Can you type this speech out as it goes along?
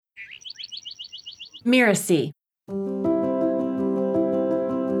Miracy.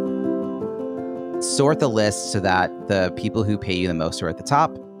 Sort the list so that the people who pay you the most are at the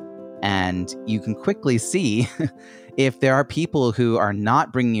top. And you can quickly see if there are people who are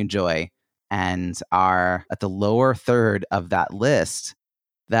not bringing you joy and are at the lower third of that list.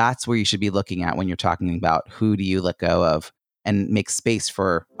 That's where you should be looking at when you're talking about who do you let go of and make space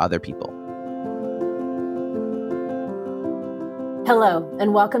for other people. Hello,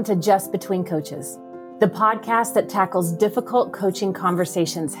 and welcome to Just Between Coaches, the podcast that tackles difficult coaching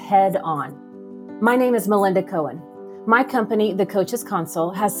conversations head on. My name is Melinda Cohen. My company, The Coaches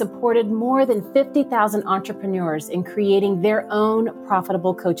Console, has supported more than 50,000 entrepreneurs in creating their own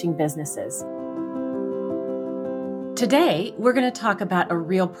profitable coaching businesses. Today, we're going to talk about a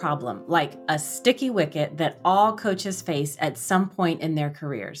real problem, like a sticky wicket that all coaches face at some point in their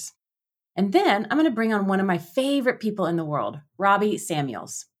careers. And then I'm going to bring on one of my favorite people in the world, Robbie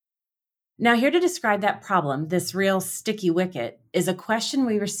Samuels. Now, here to describe that problem, this real sticky wicket, is a question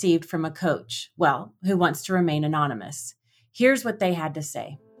we received from a coach, who wants to remain anonymous. Here's what they had to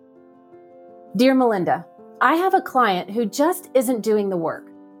say. Dear Melinda, I have a client who just isn't doing the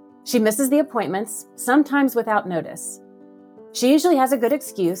work. She misses the appointments, sometimes without notice. She usually has a good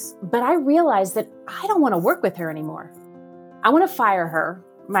excuse, but I realize that I don't want to work with her anymore. I want to fire her,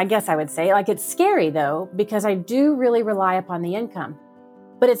 I guess I would say. It's scary though, because I do really rely upon the income.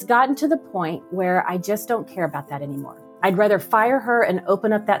 But it's gotten to the point where I just don't care about that anymore. I'd rather fire her and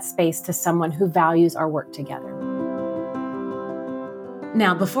open up that space to someone who values our work together.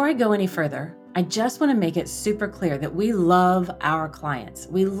 Now, before I go any further, I just want to make it super clear that we love our clients.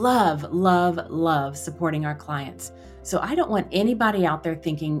 We love supporting our clients. So I don't want anybody out there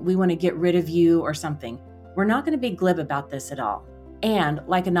thinking we want to get rid of you or something. We're not going to be glib about this at all. And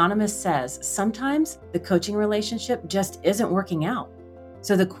like Anonymous says, sometimes the coaching relationship just isn't working out.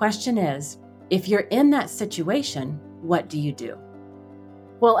 So the question is, if you're in that situation, what do you do?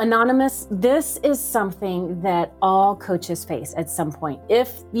 Well, Anonymous, this is something that all coaches face at some point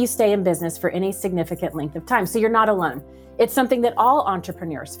if you stay in business for any significant length of time. So you're not alone. It's something that all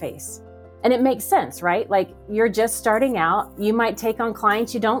entrepreneurs face. And it makes sense, right? You're just starting out. You might take on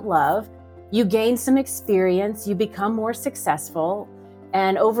clients you don't love. You gain some experience. You become more successful.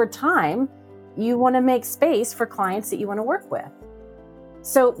 And over time, you want to make space for clients that you want to work with.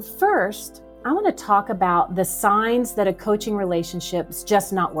 So first, I want to talk about the signs that a coaching relationship's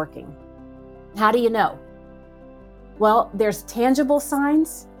just not working. How do you know? Well, there's tangible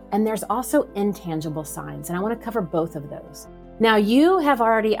signs and there's also intangible signs, and I want to cover both of those. Now, you have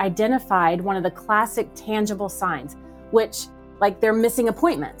already identified one of the classic tangible signs, which, they're missing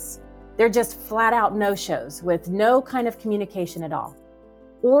appointments. They're just flat out no-shows with no kind of communication at all.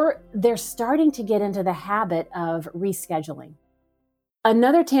 Or they're starting to get into the habit of rescheduling.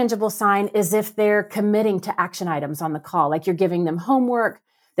 Another tangible sign is if they're committing to action items on the call, you're giving them homework,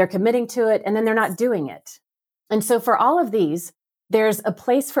 they're committing to it, and then they're not doing it. And so for all of these, there's a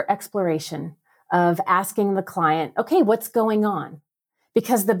place for exploration of asking the client, okay, what's going on?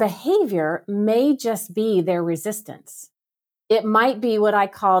 Because the behavior may just be their resistance. It might be what I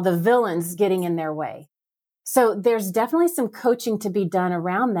call the villains getting in their way. So there's definitely some coaching to be done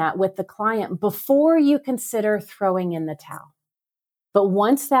around that with the client before you consider throwing in the towel. But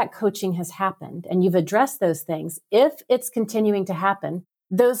once that coaching has happened and you've addressed those things, if it's continuing to happen,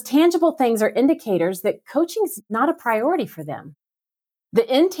 those tangible things are indicators that coaching's not a priority for them.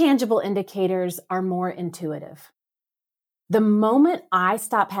 The intangible indicators are more intuitive. The moment I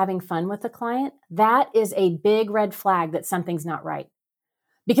stop having fun with a client, that is a big red flag that something's not right.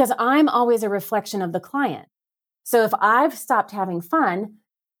 Because I'm always a reflection of the client. So if I've stopped having fun,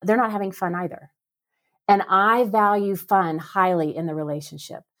 they're not having fun either. And I value fun highly in the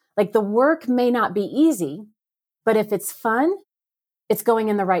relationship. The work may not be easy, but if it's fun, it's going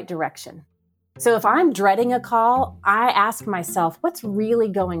in the right direction. So if I'm dreading a call, I ask myself, what's really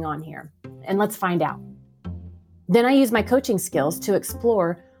going on here? And let's find out. Then I use my coaching skills to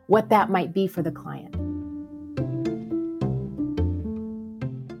explore what that might be for the client.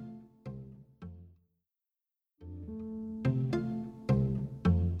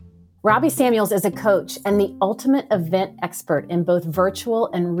 Robbie Samuels is a coach and the ultimate event expert in both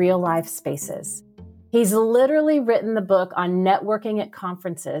virtual and real-life spaces. He's literally written the book on networking at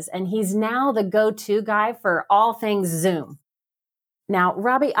conferences, and he's now the go-to guy for all things Zoom. Now,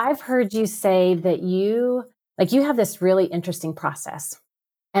 Robbie, I've heard you say that you have this really interesting process.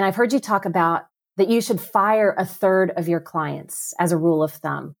 And I've heard you talk about that you should fire a third of your clients as a rule of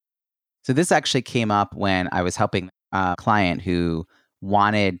thumb. So this actually came up when I was helping a client who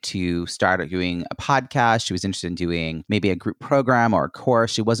wanted to start doing a podcast. She was interested in doing maybe a group program or a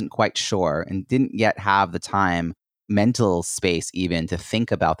course. She wasn't quite sure and didn't yet have the time, mental space even, to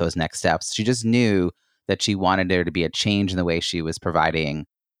think about those next steps. She just knew that she wanted there to be a change in the way she was providing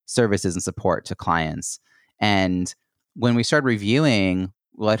services and support to clients. And when we started reviewing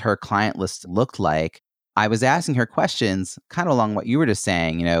what her client list looked like, I was asking her questions kind of along what you were just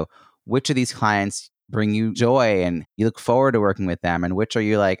saying, which of these clients bring you joy and you look forward to working with them, and which are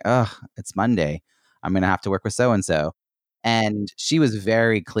you like, oh, it's Monday, I'm going to have to work with so and so. And she was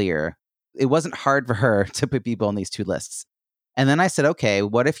very clear. It wasn't hard for her to put people on these two lists. And then I said, okay,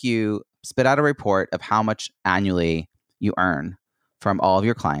 what if you spit out a report of how much annually you earn from all of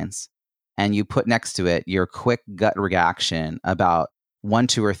your clients, and you put next to it your quick gut reaction about one,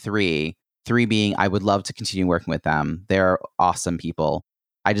 two, or three being, I would love to continue working with them. They're awesome people.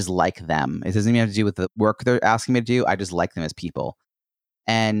 I just like them. It doesn't even have to do with the work they're asking me to do. I just like them as people.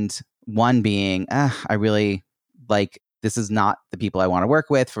 And one being, I really this is not the people I want to work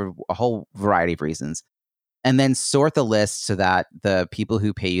with for a whole variety of reasons. And then sort the list so that the people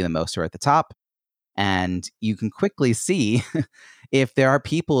who pay you the most are at the top. And you can quickly see if there are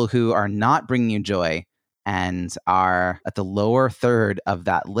people who are not bringing you joy and are at the lower third of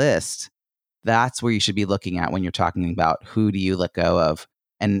that list. That's where you should be looking at when you're talking about who do you let go of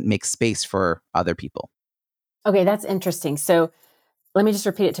and make space for other people. Okay, that's interesting. So let me just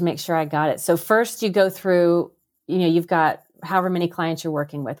repeat it to make sure I got it. So first you go through, you've got however many clients you're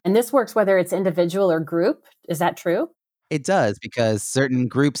working with. And this works whether it's individual or group. Is that true? It does, because certain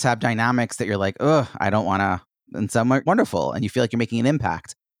groups have dynamics that you're like, oh, I don't want to, and some are wonderful, and you feel like you're making an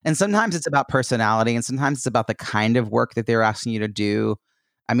impact. And sometimes it's about personality, and sometimes it's about the kind of work that they're asking you to do.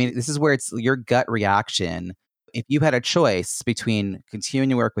 I mean, this is where it's your gut reaction. If you had a choice between continuing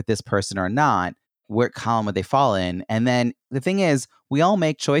to work with this person or not, what column would they fall in? And then the thing is, we all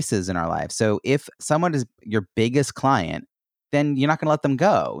make choices in our lives. So if someone is your biggest client, then you're not going to let them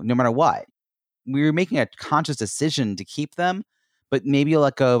go no matter what. We're making a conscious decision to keep them, but maybe you'll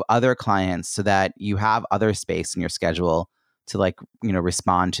let go of other clients so that you have other space in your schedule to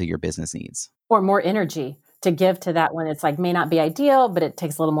respond to your business needs. Or more energy to give to that one. It's may not be ideal, but it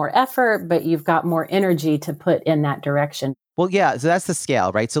takes a little more effort, but you've got more energy to put in that direction. Well, yeah. So that's the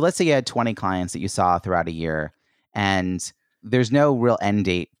scale, right? So let's say you had 20 clients that you saw throughout a year, and there's no real end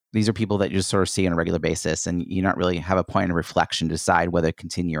date. These are people that you just sort of see on a regular basis, and you don't really have a point of reflection to decide whether to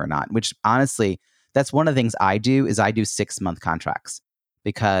continue or not, which honestly, that's one of the things I do 6-month contracts,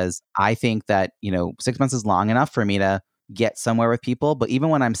 because I think that, 6 months is long enough for me to get somewhere with people. But even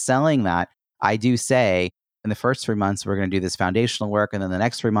when I'm selling that, I do say in the first 3 months, we're going to do this foundational work. And then the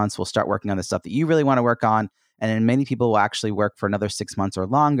next 3 months, we'll start working on the stuff that you really want to work on. And then many people will actually work for another 6 months or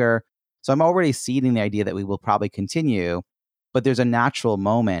longer. So I'm already seeding the idea that we will probably continue. But there's a natural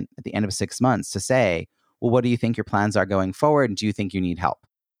moment at the end of 6 months to say, well, what do you think your plans are going forward? And do you think you need help?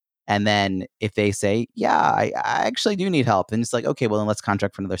 And then if they say, yeah, I actually do need help, then it's like, okay, well, then let's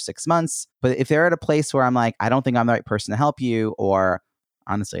contract for another 6 months. But if they're at a place where I'm like, I don't think I'm the right person to help you, or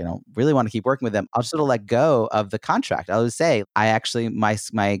honestly, I don't really want to keep working with them, I'll just sort of let go of the contract. I'll just say,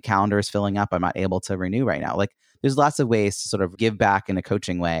 my calendar is filling up. I'm not able to renew right now. There's lots of ways to sort of give back in a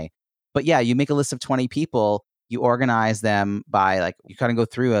coaching way. But yeah, you make a list of 20 people, you organize them by you kind of go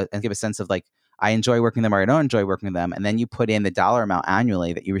through and give a sense of I enjoy working with them or I don't enjoy working with them. And then you put in the dollar amount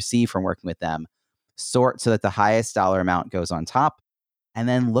annually that you receive from working with them, sort so that the highest dollar amount goes on top. And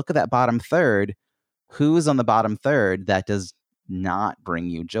then look at that bottom third. Who's on the bottom third that does not bring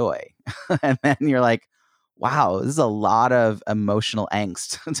you joy? And then you're like, wow, this is a lot of emotional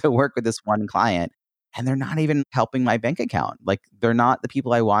angst to work with this one client. And they're not even helping my bank account. They're not the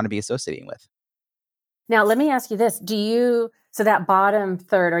people I want to be associating with. Now, let me ask you this. So that bottom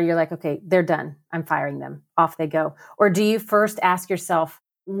third, or you're like, okay, they're done, I'm firing them, off they go? Or do you first ask yourself,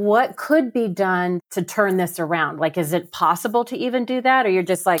 what could be done to turn this around? Is it possible to even do that? Or you're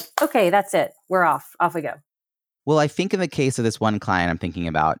just like, okay, that's it, we're off we go? Well, I think in the case of this one client I'm thinking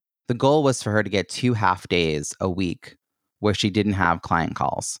about, the goal was for her to get 2 half days a week where she didn't have client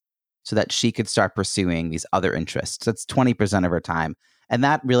calls so that she could start pursuing these other interests. That's 20% of her time. And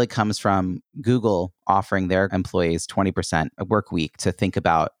that really comes from Google offering their employees 20% a work week to think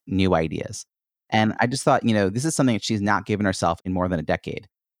about new ideas. And I just thought, this is something that she's not given herself in more than a decade.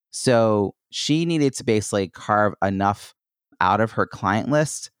 So she needed to basically carve enough out of her client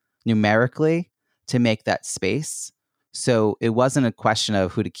list numerically to make that space. So it wasn't a question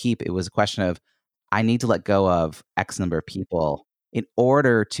of who to keep. It was a question of, I need to let go of X number of people in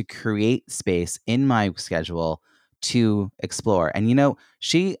order to create space in my schedule to explore. And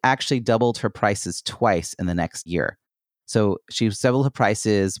she actually doubled her prices twice in the next year. So she doubled her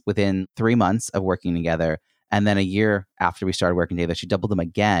prices within 3 months of working together. And then a year after we started working together, she doubled them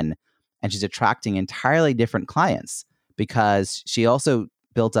again. And she's attracting entirely different clients because she also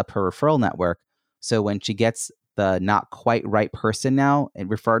built up her referral network. So when she gets the not quite right person now and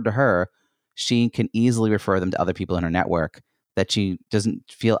referred to her, she can easily refer them to other people in her network that she doesn't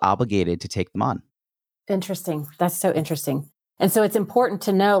feel obligated to take them on. Interesting. That's so interesting. And so it's important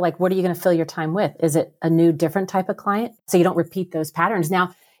to know, like, what are you going to fill your time with? Is it a new, different type of client? So you don't repeat those patterns.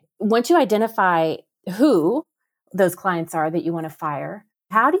 Now, once you identify who those clients are that you want to fire,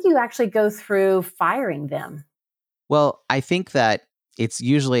 how do you actually go through firing them? Well, I think that it's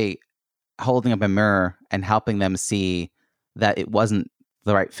usually holding up a mirror and helping them see that it wasn't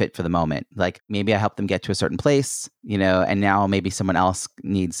the right fit for the moment. Like maybe I helped them get to a certain place, and now maybe someone else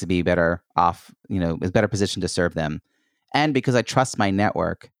needs to be better off, is better positioned to serve them. And because I trust my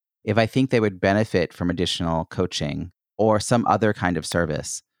network, if I think they would benefit from additional coaching or some other kind of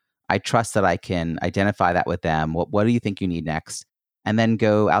service, I trust that I can identify that with them. What do you think you need next? And then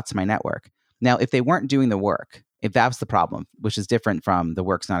go out to my network. Now, if they weren't doing the work, if that's the problem, which is different from the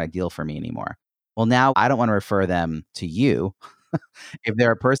work's not ideal for me anymore, well, now I don't want to refer them to you. If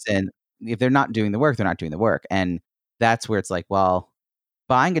they're a person, if they're not doing the work, they're not doing the work. And that's where it's like, well,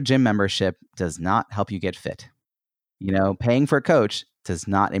 buying a gym membership does not help you get fit. Paying for a coach does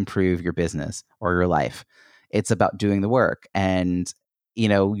not improve your business or your life. It's about doing the work. And,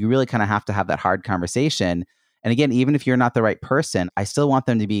 you really kind of have to have that hard conversation. And again, even if you're not the right person, I still want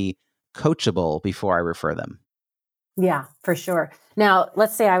them to be coachable before I refer them. Yeah, for sure. Now,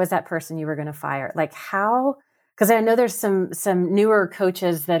 let's say I was that person you were going to fire. Like how, because I know there's some newer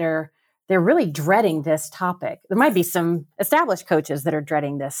coaches they're really dreading this topic. There might be some established coaches that are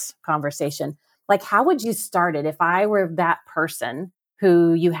dreading this conversation. Like, how would you start it if I were that person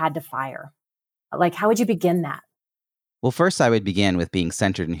who you had to fire? Like, how would you begin that? Well, first, I would begin with being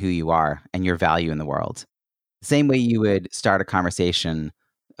centered in who you are and your value in the world. The same way you would start a conversation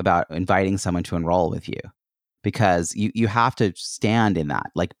about inviting someone to enroll with you, because you have to stand in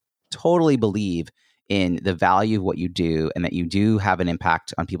that, like totally believe in the value of what you do and that you do have an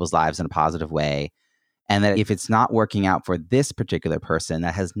impact on people's lives in a positive way. And that if it's not working out for this particular person,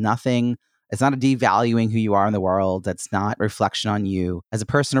 that has nothing, it's not a devaluing who you are in the world. That's not reflection on you as a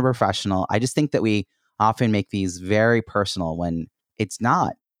person or professional. I just think that we often make these very personal when it's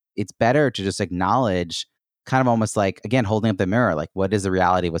not. It's better to just acknowledge, kind of almost like, again, holding up the mirror, like what is the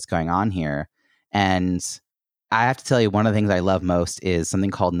reality of what's going on here? And I have to tell you, one of the things I love most is something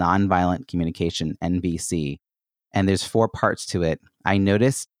called nonviolent communication, NVC. And there's 4 parts to it. I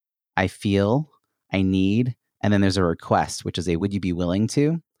notice, I feel, I need, and then there's a request, which is a would you be willing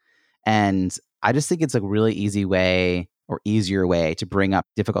to? And I just think it's a really easy way or easier way to bring up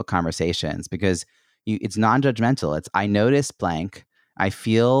difficult conversations because it's non-judgmental. It's I notice blank, I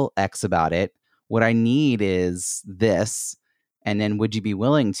feel X about it. What I need is this. And then would you be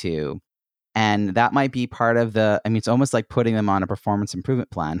willing to? And that might be part of it's almost like putting them on a performance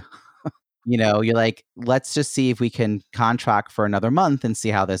improvement plan. You're like, let's just see if we can contract for another month and see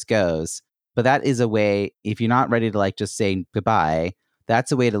how this goes. But that is a way, if you're not ready to like just say goodbye,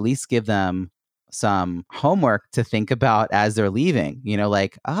 that's a way to at least give them some homework to think about as they're leaving.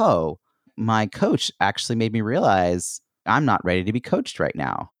 Like, oh, my coach actually made me realize I'm not ready to be coached right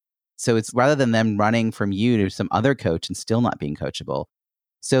now. So it's rather than them running from you to some other coach and still not being coachable.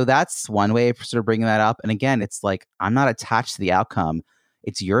 So that's one way of sort of bringing that up. And again, it's like, I'm not attached to the outcome.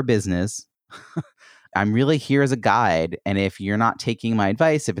 It's your business. I'm really here as a guide. And if you're not taking my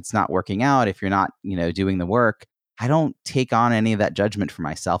advice, if it's not working out, if you're not, doing the work, I don't take on any of that judgment for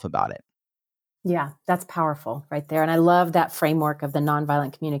myself about it. Yeah, that's powerful right there. And I love that framework of the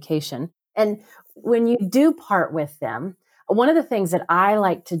nonviolent communication. And when you do part with them, one of the things that I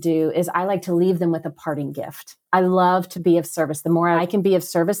like to do is I like to leave them with a parting gift. I love to be of service. The more I can be of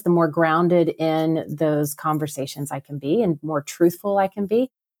service, the more grounded in those conversations I can be and more truthful I can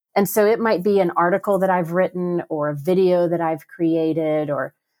be. And so it might be an article that I've written or a video that I've created,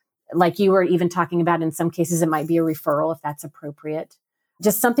 or like you were even talking about, in some cases, it might be a referral if that's appropriate.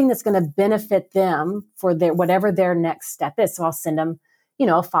 Just something that's going to benefit them for their whatever their next step is. So I'll send them,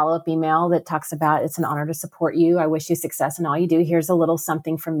 a follow-up email that talks about, it's an honor to support you. I wish you success in all you do. Here's a little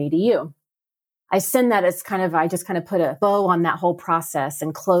something from me to you. I send that as I just kind of put a bow on that whole process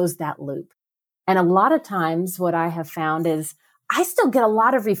and close that loop. And a lot of times what I have found is I still get a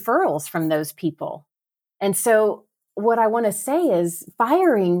lot of referrals from those people. And so what I want to say is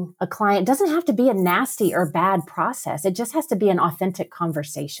firing a client doesn't have to be a nasty or bad process. It just has to be an authentic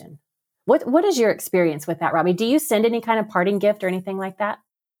conversation. What is your experience with that, Robbie? Do you send any kind of parting gift or anything like that?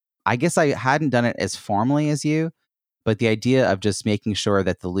 I guess I hadn't done it as formally as you, But the idea of just making sure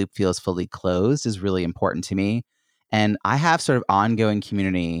that the loop feels fully closed is really important to me. And I have sort of ongoing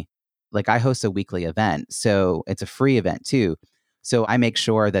community. Like I host a weekly event, so it's a free event too. So I make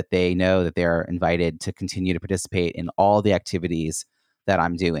sure that they know that they're invited to continue to participate in all the activities that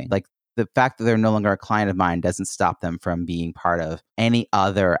I'm doing. Like the fact that they're no longer a client of mine doesn't stop them from being part of any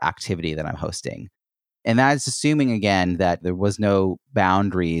other activity that I'm hosting. And that is assuming, again, that there was no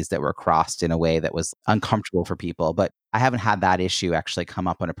boundaries that were crossed in a way that was uncomfortable for people. But I haven't had that issue actually come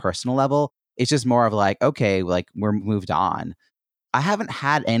up on a personal level. It's just more of like, okay, like we're moved on. I haven't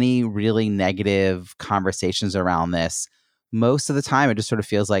had any really negative conversations around this. Most of the time, it just sort of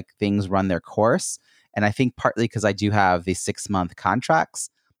feels like things run their course. And I think partly because I do have these 6-month contracts,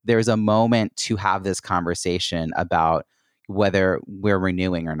 there's a moment to have this conversation about whether we're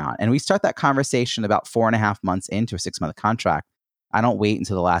renewing or not. And we start that conversation about 4.5 months into a 6-month contract. I don't wait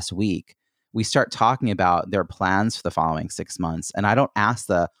until the last week. We start talking about their plans for the following 6 months. And I don't ask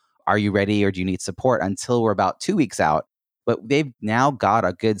are you ready or do you need support until we're about 2 weeks out. But they've now got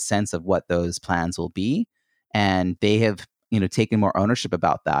a good sense of what those plans will be. And they have, taken more ownership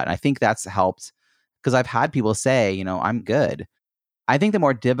about that. And I think that's helped because I've had people say, I'm good. I think the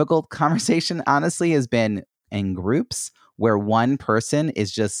more difficult conversation, honestly, has been in groups where one person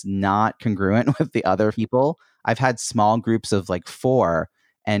is just not congruent with the other people. I've had small groups of like 4,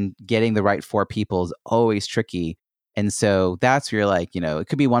 and getting the right 4 people is always tricky. And so that's where you're like, it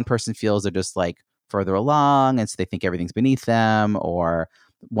could be one person feels they're just like further along, and so they think everything's beneath them, or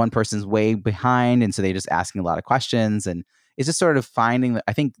one person's way behind, and so they're just asking a lot of questions. And it's just sort of finding that.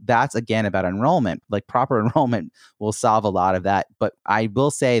 I think that's again about enrollment. Like proper enrollment will solve a lot of that. But I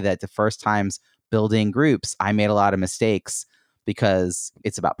will say that the first times building groups, I made a lot of mistakes because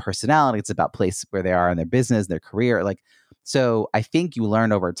it's about personality. It's about place where they are in their business, their career. So I think you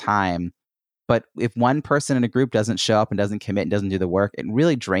learn over time. But if one person in a group doesn't show up and doesn't commit and doesn't do the work, it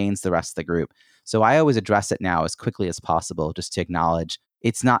really drains the rest of the group. So I always address it now as quickly as possible, just to acknowledge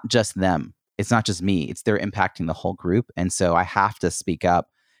it's not just them. It's not just me. They're impacting the whole group. And so I have to speak up.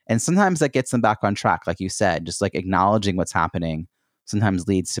 And sometimes that gets them back on track. Like you said, just like acknowledging what's happening sometimes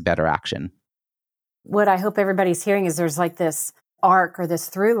leads to better action. What I hope everybody's hearing is there's like this arc or this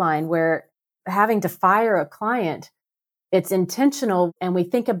through line where having to fire a client, it's intentional. And we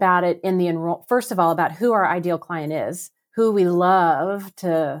think about it in the first of all, about who our ideal client is, who we love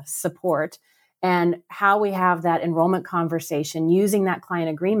to support, and how we have that enrollment conversation using that client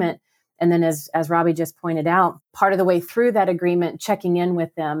agreement. And then as Robbie just pointed out, part of the way through that agreement, checking in with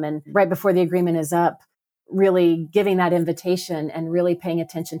them, and right before the agreement is up, really giving that invitation and really paying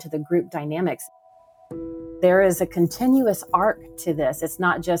attention to the group dynamics. There is a continuous arc to this. It's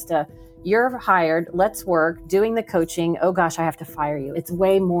not just you're hired, let's work, doing the coaching, oh gosh, I have to fire you. It's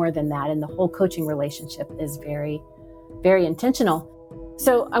way more than that. And the whole coaching relationship is very, very intentional.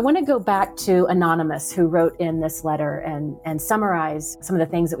 So I want to go back to Anonymous, who wrote in this letter and summarize some of the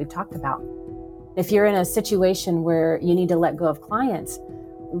things that we've talked about. If you're in a situation where you need to let go of clients,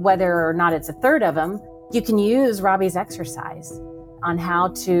 whether or not it's a third of them, you can use Robbie's exercise on how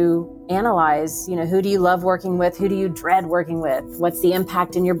to analyze, who do you love working with? Who do you dread working with? What's the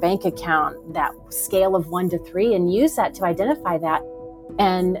impact in your bank account? That scale of 1 to 3, and use that to identify that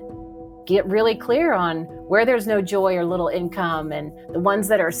and get really clear on where there's no joy or little income, and the ones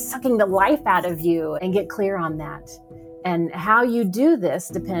that are sucking the life out of you, and get clear on that. And how you do this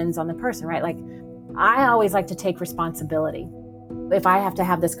depends on the person, right? Like I always like to take responsibility. If I have to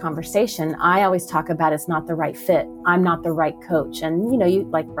have this conversation, I always talk about it's not the right fit. I'm not the right coach. And, you,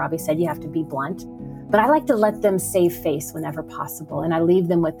 like Robbie said, you have to be blunt. But I like to let them save face whenever possible. And I leave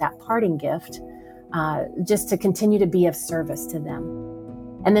them with that parting gift just to continue to be of service to them.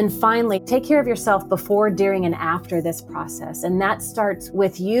 And then finally, take care of yourself before, during, and after this process. And that starts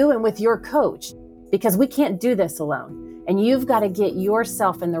with you and with your coach, because we can't do this alone. And you've got to get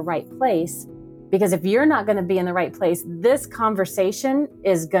yourself in the right place. Because if you're not going to be in the right place, this conversation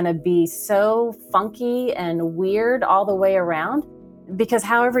is going to be so funky and weird all the way around. Because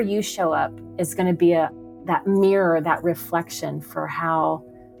however you show up is going to be that mirror, that reflection for how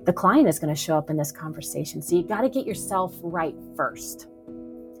the client is going to show up in this conversation. So you got to get yourself right first.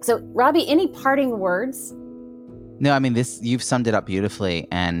 So Robbie, any parting words? No, I mean, you've summed it up beautifully.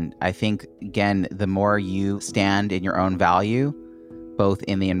 And I think, again, the more you stand in your own value, both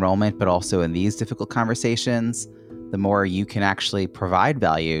in the enrollment, but also in these difficult conversations, the more you can actually provide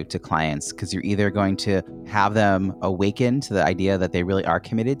value to clients, because you're either going to have them awaken to the idea that they really are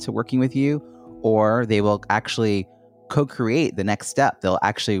committed to working with you, or they will actually co-create the next step. They'll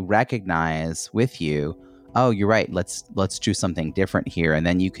actually recognize with you, oh, you're right, let's do something different here. And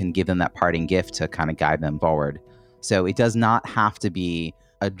then you can give them that parting gift to kind of guide them forward. So it does not have to be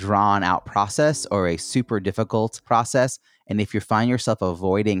a drawn out process or a super difficult process. And if you find yourself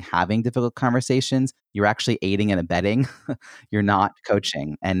avoiding having difficult conversations, you're actually aiding and abetting. You're not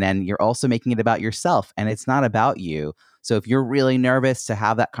coaching. And then you're also making it about yourself, and it's not about you. So if you're really nervous to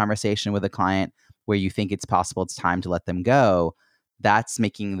have that conversation with a client where you think it's possible it's time to let them go, that's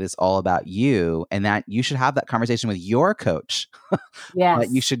making this all about you, and that you should have that conversation with your coach. Yes. But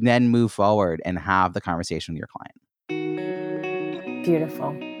you should then move forward and have the conversation with your client.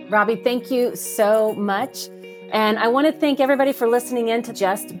 Beautiful. Robbie, thank you so much. And I want to thank everybody for listening in to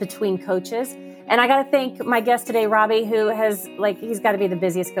Just Between Coaches. And I got to thank my guest today, Robbie, who has, he's got to be the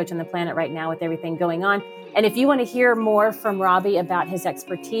busiest coach on the planet right now with everything going on. And if you want to hear more from Robbie about his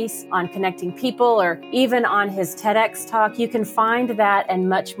expertise on connecting people, or even on his TEDx talk, you can find that and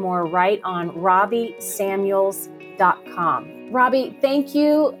much more right on RobbieSamuels.com. Robbie, thank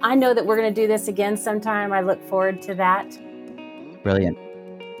you. I know that we're going to do this again sometime. I look forward to that. Brilliant.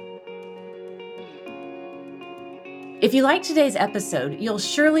 If you liked today's episode, you'll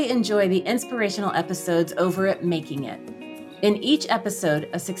surely enjoy the inspirational episodes over at Making It. In each episode,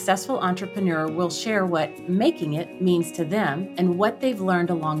 a successful entrepreneur will share what making it means to them and what they've learned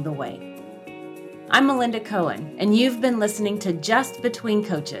along the way. I'm Melinda Cohen, and you've been listening to Just Between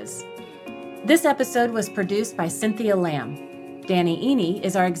Coaches. This episode was produced by Cynthia Lamb. Danny Eny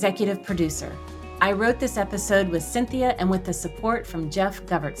is our executive producer. I wrote this episode with Cynthia and with the support from Jeff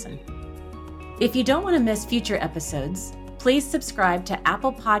Govertson. If you don't want to miss future episodes, please subscribe to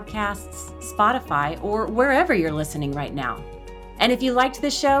Apple Podcasts, Spotify, or wherever you're listening right now. And if you liked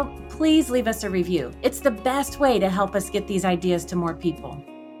this show, please leave us a review. It's the best way to help us get these ideas to more people.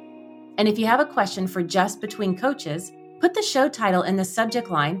 And if you have a question for Just Between Coaches, put the show title in the subject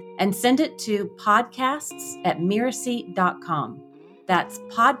line and send it to podcasts@mirasee.com. That's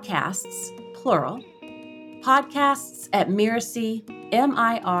podcasts, plural,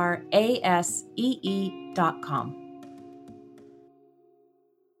 podcasts@mirasee.com.